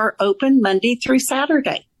we are open Monday through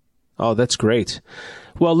Saturday. Oh, that's great.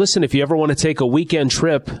 Well, listen, if you ever want to take a weekend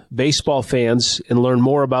trip, baseball fans, and learn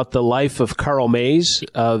more about the life of Carl Mays,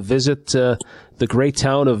 visit the great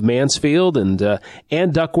town of Mansfield. And Ann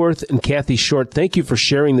Duckworth and Kathy Short, thank you for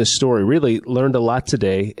sharing this story. Really learned a lot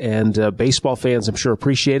today. And baseball fans, I'm sure,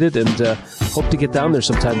 appreciate it, and hope to get down there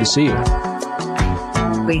sometime to see you.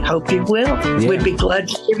 We hope you will. Yeah. We'd be glad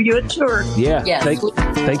to give you a tour. Yeah. Yes.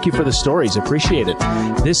 Thank you for the stories. Appreciate it.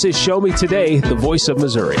 This is Show Me Today, the voice of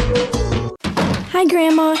Missouri. Hi,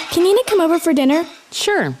 Grandma. Can Nina come over for dinner?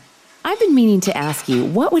 Sure. I've been meaning to ask you,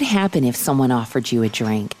 what would happen if someone offered you a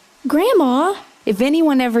drink? Grandma! If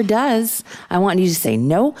anyone ever does, I want you to say,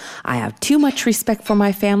 no, I have too much respect for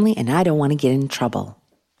my family and I don't want to get in trouble.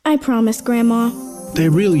 I promise, Grandma. They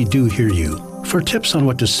really do hear you. For tips on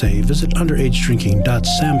what to say, visit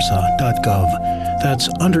underagedrinking.samhsa.gov. That's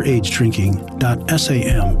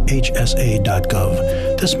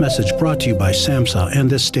underagedrinking.samhsa.gov. This message brought to you by SAMHSA and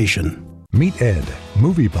this station. Meet Ed,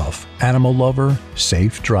 movie buff, animal lover,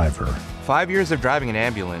 safe driver. 5 years of driving an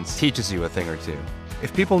ambulance teaches you a thing or two.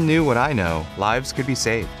 If people knew what I know, lives could be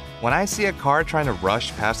saved. When I see a car trying to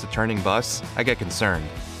rush past a turning bus, I get concerned.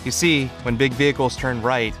 You see, when big vehicles turn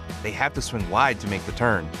right, they have to swing wide to make the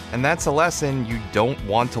turn. And that's a lesson you don't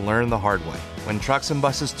want to learn the hard way. When trucks and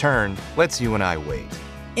buses turn, let's you and I wait.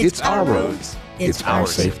 It's our roads. It's our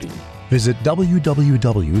safety. Visit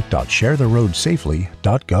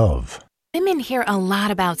www.sharetheroadsafely.gov. Women hear a lot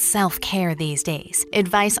about self-care these days.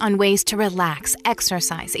 Advice on ways to relax,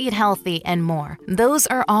 exercise, eat healthy, and more. Those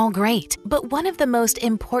are all great. But one of the most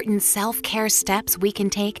important self-care steps we can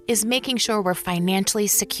take is making sure we're financially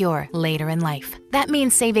secure later in life. That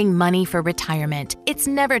means saving money for retirement. It's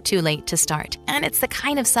never too late to start. And it's the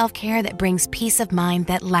kind of self-care that brings peace of mind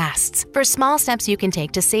that lasts. For small steps you can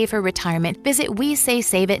take to save for retirement, visit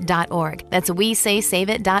WeSaySaveIt.org. That's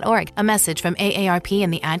WeSaySaveIt.org. A message from AARP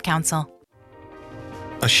and the Ad Council.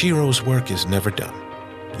 A Shiro's work is never done.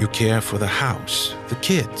 You care for the house, the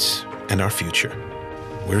kids, and our future.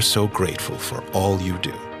 We're so grateful for all you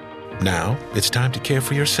do. Now it's time to care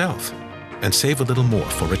for yourself and save a little more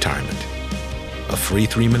for retirement. A free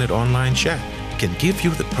 3-minute online chat can give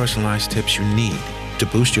you the personalized tips you need to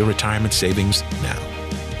boost your retirement savings now.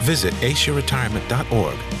 Visit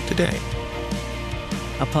aceyourretirement.org today.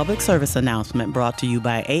 A public service announcement brought to you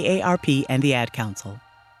by AARP and the Ad Council.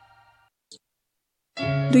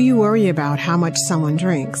 Do you worry about how much someone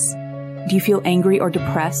drinks? Do you feel angry or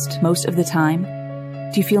depressed most of the time?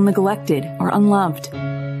 Do you feel neglected or unloved?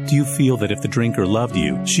 Do you feel that if the drinker loved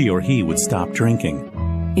you, she or he would stop drinking?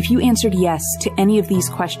 If you answered yes to any of these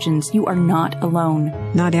questions, you are not alone.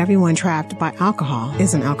 Not everyone trapped by alcohol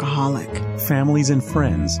is an alcoholic. Families and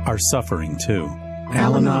friends are suffering too.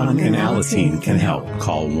 Al-Anon and Alateen can help.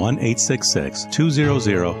 Call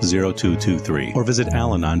 1-866-200-0223 or visit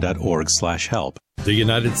alanon.org/help. The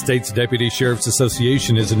United States Deputy Sheriff's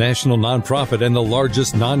Association is a national nonprofit and the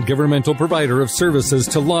largest non-governmental provider of services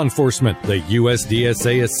to law enforcement. The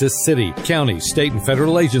USDSA assists city, county, state, and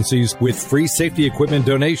federal agencies with free safety equipment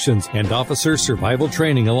donations and officer survival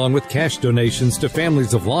training, along with cash donations to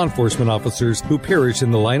families of law enforcement officers who perish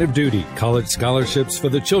in the line of duty, college scholarships for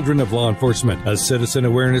the children of law enforcement, a citizen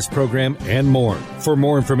awareness program, and more. For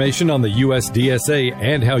more information on the USDSA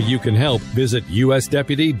and how you can help, visit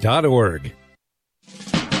usdeputy.org.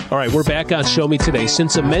 All right, we're back on Show Me Today.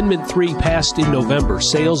 Since Amendment 3 passed in November,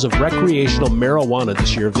 sales of recreational marijuana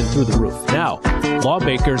this year have been through the roof. Now,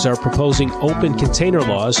 lawmakers are proposing open container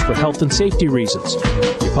laws for health and safety reasons.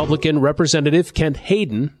 Republican Representative Kent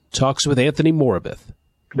Hayden talks with Anthony Morabith.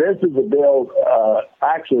 This is a bill,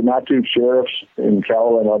 actually my two sheriffs in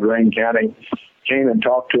Caldwell and Audrain County came and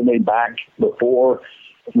talked to me back before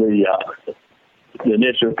the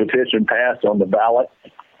initial petition passed on the ballot,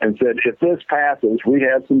 and said, if this passes, we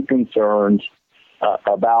have some concerns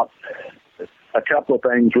about a couple of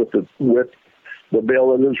things with the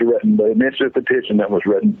bill that is written, the initial petition that was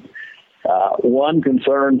written. One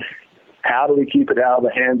concern, how do we keep it out of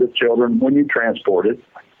the hands of children when you transport it?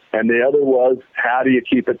 And the other was, how do you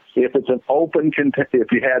keep it, if it's an open,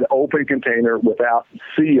 if you had open container without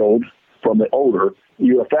sealed from the odor,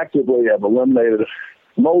 you effectively have eliminated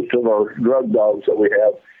most of our drug dogs that we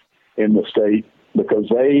have in the state, because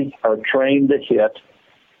they are trained to hit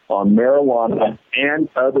on marijuana and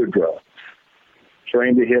other drugs,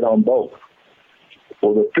 trained to hit on both.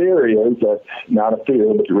 Well, the theory is that, not a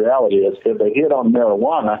theory, but the reality is, if they hit on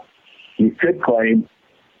marijuana, you could claim,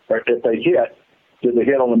 or if they hit, did they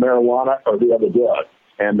hit on the marijuana or the other drug?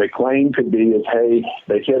 And the claim could be is, hey,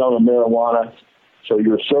 they hit on the marijuana, so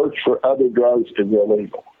your search for other drugs is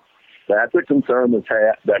illegal. That's a concern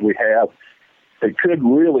that we have. It could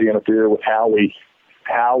really interfere with how we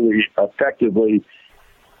effectively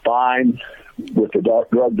find, with the drug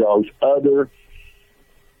dogs, other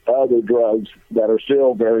drugs that are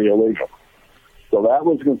still very illegal. So that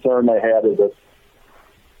was a concern they had, is that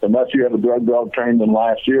unless you have a drug dog trained in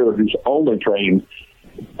last year who's only trained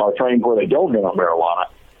where they don't hit on marijuana,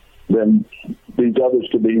 then these others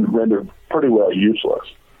could be rendered pretty well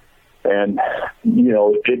useless. And,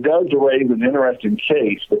 it does raise an interesting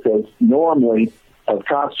case, because normally a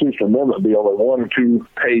constitutional amendment would be over 1 or 2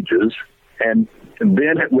 pages, and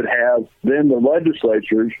then the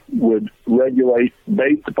legislatures would regulate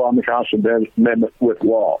based upon the constitutional amendment with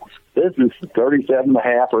laws. This is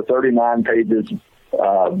 37.5 or 39 pages,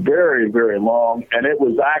 very, very long, and it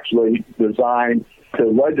was actually designed to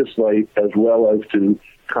legislate as well as to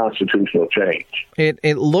constitutional change.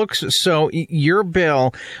 It looks so. Your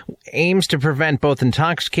bill aims to prevent both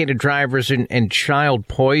intoxicated drivers and child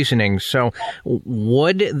poisoning. So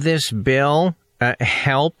would this bill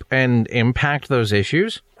help and impact those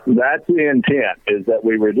issues? That's the intent, is that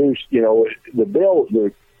we reduce, the bill,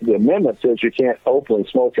 the amendment says you can't openly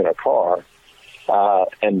smoke in a car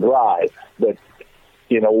and drive. But,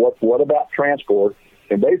 what about transport?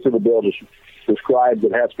 And basically the bill just describes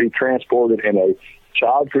it has to be transported in a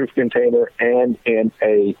child-proof container and in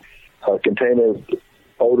a container,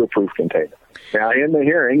 odor-proof container. Now, in the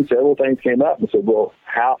hearing, several things came up and said, well,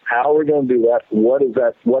 how are we going to do that?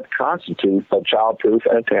 What constitutes a child-proof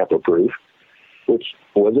and a tamper-proof, which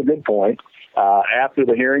was a good point. After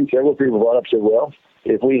the hearing, several people brought up and said, well,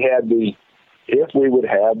 if we would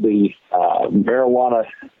have the marijuana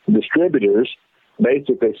distributors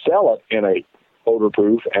basically sell it in a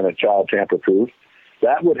odor-proof and a child tamper-proof,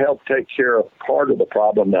 that would help take care of part of the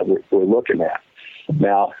problem that we're looking at.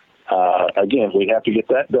 Now, again, we have to get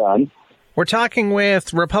that done. We're talking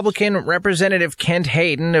with Republican Representative Kent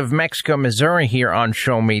Hayden of Mexico, Missouri here on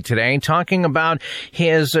Show Me Today, talking about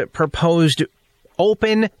his proposed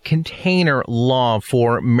open container law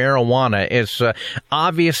for marijuana. Is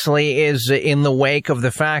obviously is in the wake of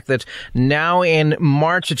the fact that now in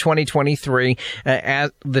March of 2023,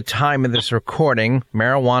 at the time of this recording,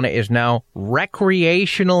 marijuana is now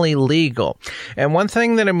recreationally legal. And one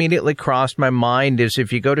thing that immediately crossed my mind is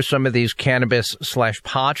if you go to some of these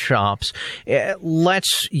cannabis/pot shops,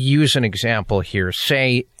 let's use an example here,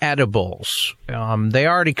 say edibles. They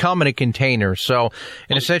already come in a container. So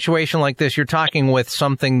in a situation like this, you're talking with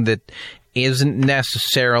something that isn't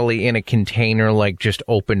necessarily in a container, like just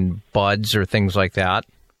open buds or things like that.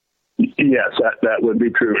 Yes, that would be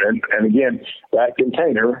true. And again, that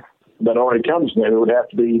container that already comes in it would have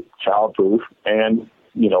to be childproof and,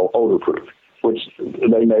 odor-proof, which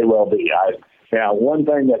they may well be. Now, one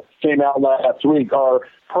thing that came out last week are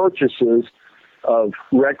purchases of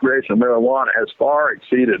recreational marijuana has far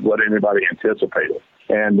exceeded what anybody anticipated.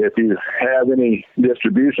 And if you have any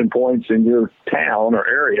distribution points in your town or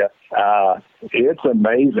area, it's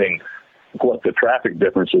amazing what the traffic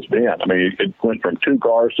difference has been. I mean, it went from 2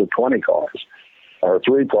 cars to 20 cars, or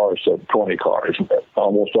 3 cars to 20 cars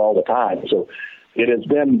almost all the time. So there's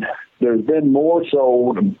been more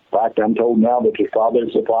sold. In fact, I'm told now that there's probably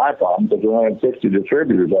a supply problem because there only 60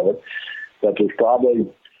 distributors of it, that there's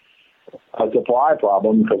probably a supply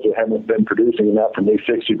problem because they haven't been producing enough from these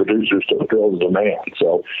 60 producers to fulfill the demand.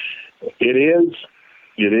 So it is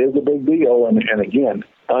a big deal. And again,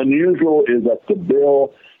 unusual is that the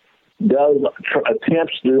bill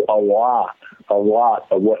attempts to do a lot of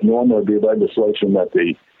what normally would be legislation that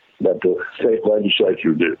the state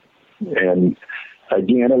legislature do. And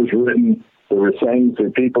again, it was written, they were saying to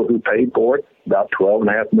people who paid for it, about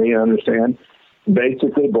 12.5 million, I understand,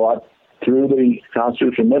 basically brought through the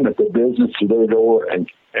Constitutional Amendment the business to their door and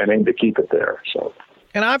aim to keep it there. So.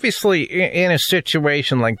 And obviously, in a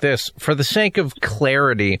situation like this, for the sake of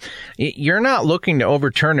clarity, you're not looking to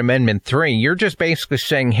overturn Amendment 3. You're just basically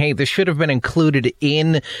saying, hey, this should have been included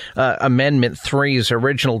in Amendment 3's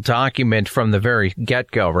original document from the very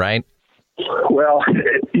get-go, right? Well,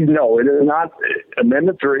 no, it is not.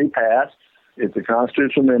 Amendment 3 passed. It's a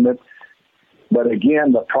constitutional amendment. But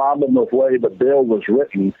again, the problem with the way the bill was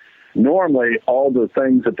written, normally all the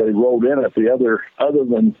things that they wrote in it, other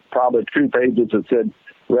than probably 2 pages that said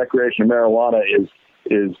recreational marijuana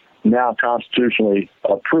is now constitutionally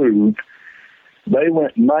approved, they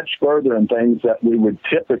went much further in things that we would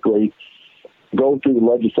typically go through the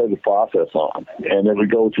legislative process on. And it would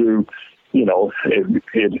go through,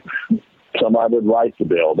 somebody would write the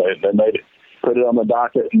bill. Then they'd put it on the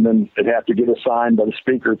docket, and then it'd have to get assigned by the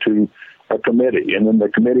speaker to a committee, and then the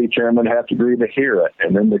committee chairman has to agree to hear it.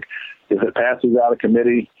 And then if it passes out of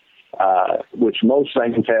committee, which most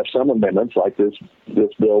things have some amendments, like this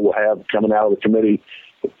bill will have coming out of the committee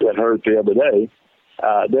that heard the other day,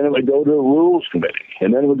 then it would go to a rules committee,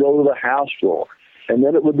 and then it would go to the House floor, and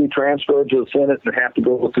then it would be transferred to the Senate and have to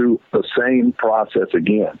go through the same process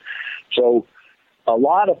again. So a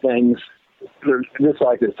lot of things, just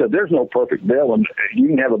like I said, there's no perfect bill, and you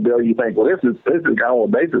can have a bill you think, well, this is kind of a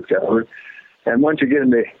basis cover, and once you get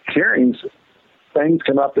into hearings, things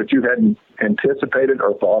come up that you hadn't anticipated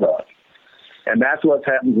or thought of, and that's what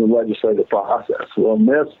happens in the legislative process. Well, in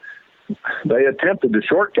this, they attempted to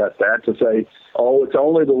shortcut that to say, oh, it's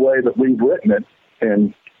only the way that we've written it,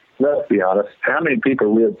 and let's be honest, how many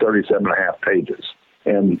people read 37.5 pages?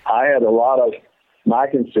 And I had a lot of my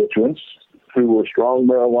constituents who were strong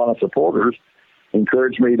marijuana supporters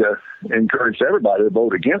encouraged me to encourage everybody to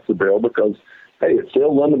vote against the bill because, hey, it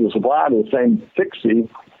still limited the supply to the same 60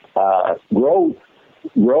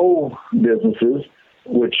 grow businesses,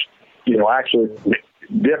 which, actually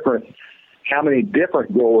different, how many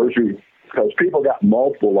different growers, because people got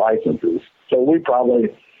multiple licenses. So we probably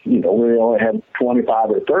we only have 25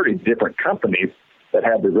 or 30 different companies that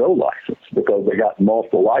have the grow license because they got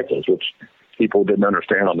multiple licenses, which people didn't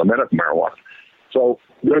understand on the medical marijuana. So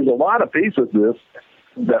there's a lot of pieces of this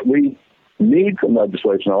that we need some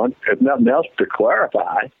legislation on, if nothing else, to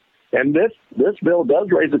clarify. And this bill does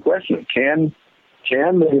raise the question: Can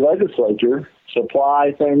the legislature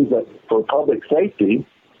supply things that for public safety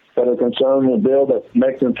that are concerned in a bill that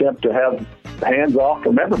makes an attempt to have hands off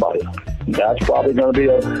from everybody? That's probably going to be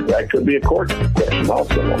that could be a court question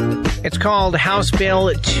also. It's called House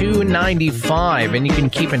Bill 295, and you can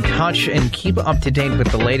keep in touch and keep up to date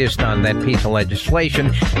with the latest on that piece of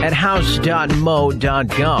legislation at house.mo.gov.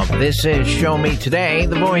 This is Show Me Today,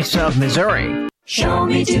 the voice of Missouri. Show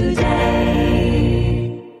me today.